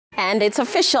And it's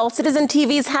official. Citizen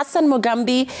TV's Hassan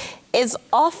Mugambi is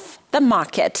off the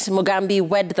market. Mugambi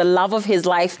wed the love of his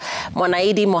life,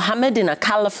 Mwanaidi Mohammed, in a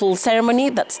colourful ceremony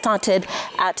that started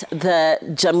at the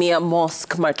Jamia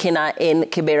Mosque Makina in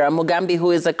Kibera. Mugambi,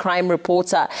 who is a crime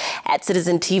reporter at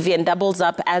Citizen TV and doubles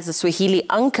up as a Swahili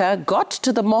anchor, got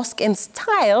to the mosque in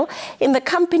style in the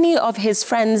company of his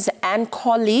friends and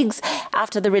colleagues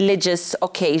after the religious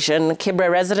occasion.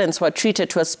 Kibera residents were treated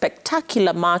to a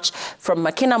spectacular march from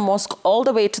Makina Mosque all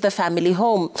the way to the family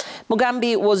home.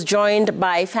 Mugambi was joined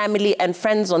by family and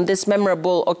friends on this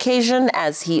memorable occasion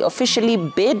as he officially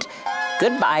bid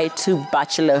goodbye to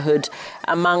bachelorhood.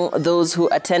 Among those who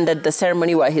attended the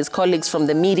ceremony were his colleagues from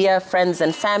the media, friends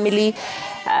and family,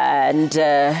 and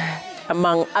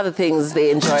among other things, they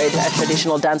enjoyed a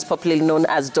traditional dance popularly known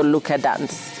as Doluka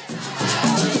dance.